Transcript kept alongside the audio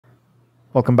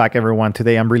Welcome back, everyone.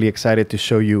 Today I'm really excited to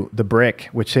show you the Brick,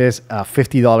 which is a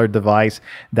 $50 device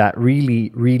that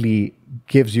really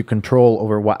gives you control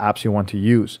over what apps you want to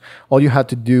use. All you have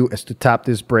to do is to tap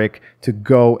this Brick to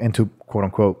go into quote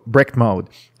unquote brick mode,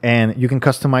 and you can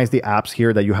customize the apps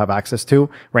here that you have access to.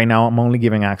 Right now I'm only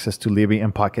giving access to Libby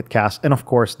and Pocket Cast, and of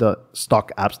course the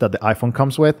stock apps that the iPhone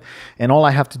comes with. And all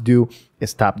I have to do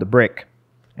is tap the Brick,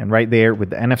 and right there with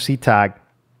the NFC tag,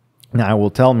 now it will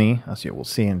tell me, as you will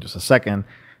see in just a second,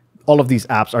 all of these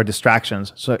apps are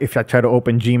distractions. So if I try to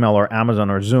open Gmail or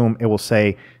Amazon or Zoom, it will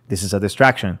say, this is a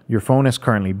distraction. Your phone is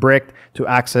currently bricked. To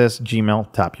access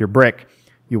Gmail, tap your Brick.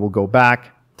 You will go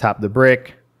back, tap the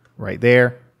Brick right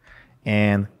there,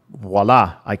 and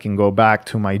voila, I can go back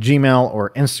to my Gmail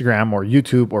or Instagram or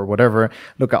YouTube or whatever,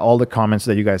 look at all the comments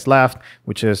that you guys left,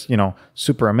 which is, you know,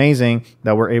 super amazing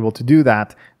that we're able to do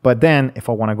that. But then if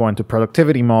I want to go into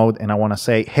productivity mode and I want to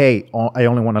say, hey, I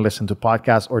only want to listen to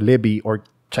podcasts or Libby or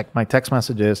check my text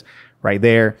messages, right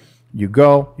there, you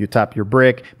go, you tap your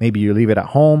Brick, maybe you leave it at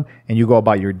home and you go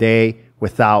about your day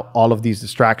without all of these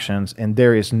distractions. And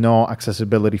there is no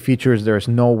accessibility features. There is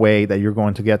no way that you're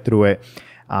going to get through it.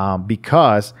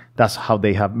 Because that's how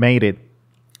they have made it.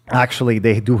 Actually,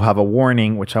 they do have a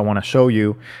warning, which I want to show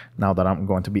you now that I'm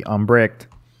going to be unbricked.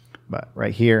 But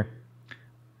right here,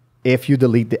 if you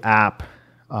delete the app,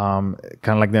 kind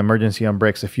of like the emergency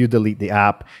unbricks, if you delete the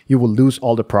app, you will lose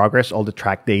all the progress, all the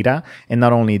track data. And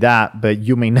not only that, but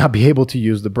you may not be able to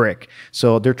use the Brick.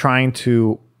 So they're trying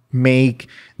to make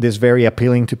this very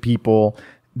appealing to people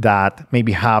that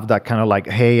maybe have that kind of like,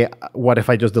 hey, what if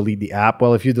I just delete the app?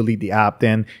 Well, if you delete the app,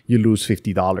 then you lose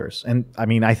 $50. And I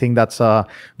mean, I think that's a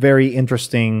very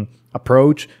interesting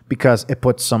approach because it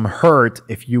puts some hurt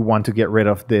if you want to get rid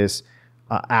of this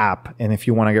app and if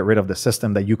you want to get rid of the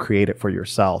system that you created for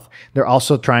yourself. They're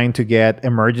also trying to get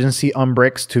emergency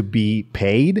unbricks to be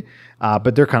paid,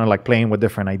 but they're kind of like playing with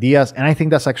different ideas. And I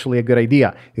think that's actually a good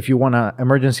idea. If you want an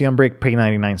emergency unbrick, pay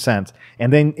 99 cents.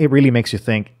 And then it really makes you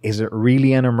think, is it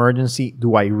really an emergency?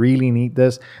 Do I really need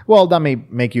this? Well, that may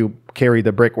make you carry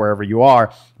the Brick wherever you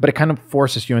are, but it kind of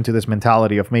forces you into this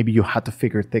mentality of maybe you had to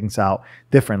figure things out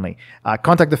differently.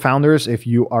 Contact the founders if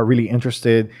you are really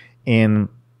interested in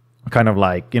kind of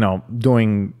like, you know,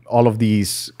 doing all of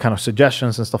these kind of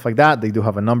suggestions and stuff like that. They do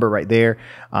have a number right there,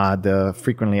 the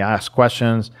frequently asked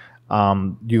questions.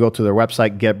 You go to their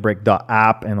website,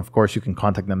 getbrick.app, and of course you can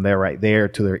contact them there right there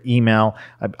to their email.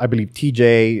 I believe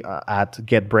TJ at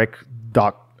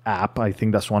getbrick.app. I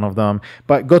think that's one of them.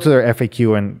 But go to their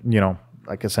FAQ and, you know,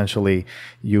 like essentially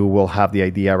you will have the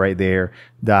idea right there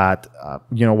that,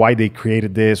 you know, why they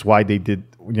created this, why they did,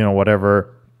 you know,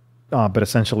 whatever. But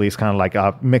essentially it's kind of like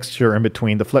a mixture in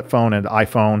between the flip phone and the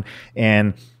iPhone.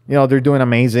 And, you know, they're doing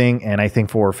amazing. And I think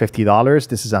for $50,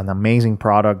 this is an amazing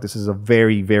product. This is a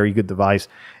very good device.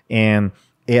 And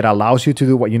it allows you to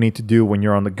do what you need to do when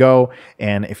you're on the go.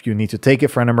 And if you need to take it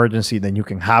for an emergency, then you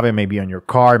can have it maybe on your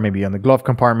car, maybe on the glove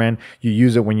compartment. You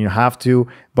use it when you have to,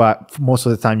 but most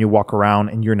of the time you walk around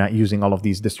and you're not using all of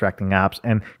these distracting apps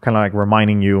and kind of like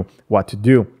reminding you what to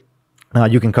do.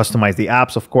 You can customize the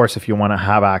apps, of course, if you want to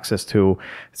have access to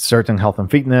certain health and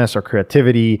fitness or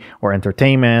creativity or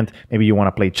entertainment. Maybe you want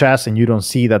to play chess and you don't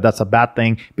see that that's a bad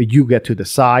thing, but you get to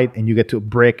decide and you get to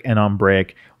brick and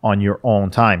unbrick on your own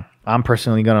time. I'm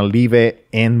personally going to leave it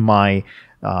in my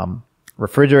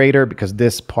refrigerator because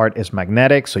this part is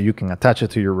magnetic, so you can attach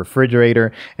it to your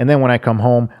refrigerator. And then when I come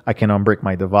home, I can unbrick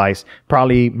my device.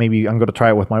 Probably, maybe I'm going to try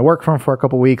it with my work phone for a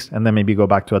couple weeks and then maybe go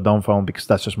back to a dumb phone because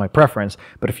that's just my preference.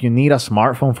 But if you need a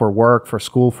smartphone for work, for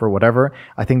school, for whatever,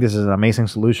 I think this is an amazing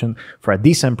solution for a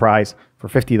decent price. For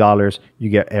 $50,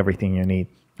 you get everything you need.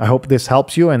 I hope this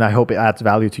helps you and I hope it adds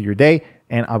value to your day,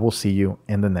 and I will see you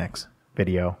in the next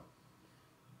video.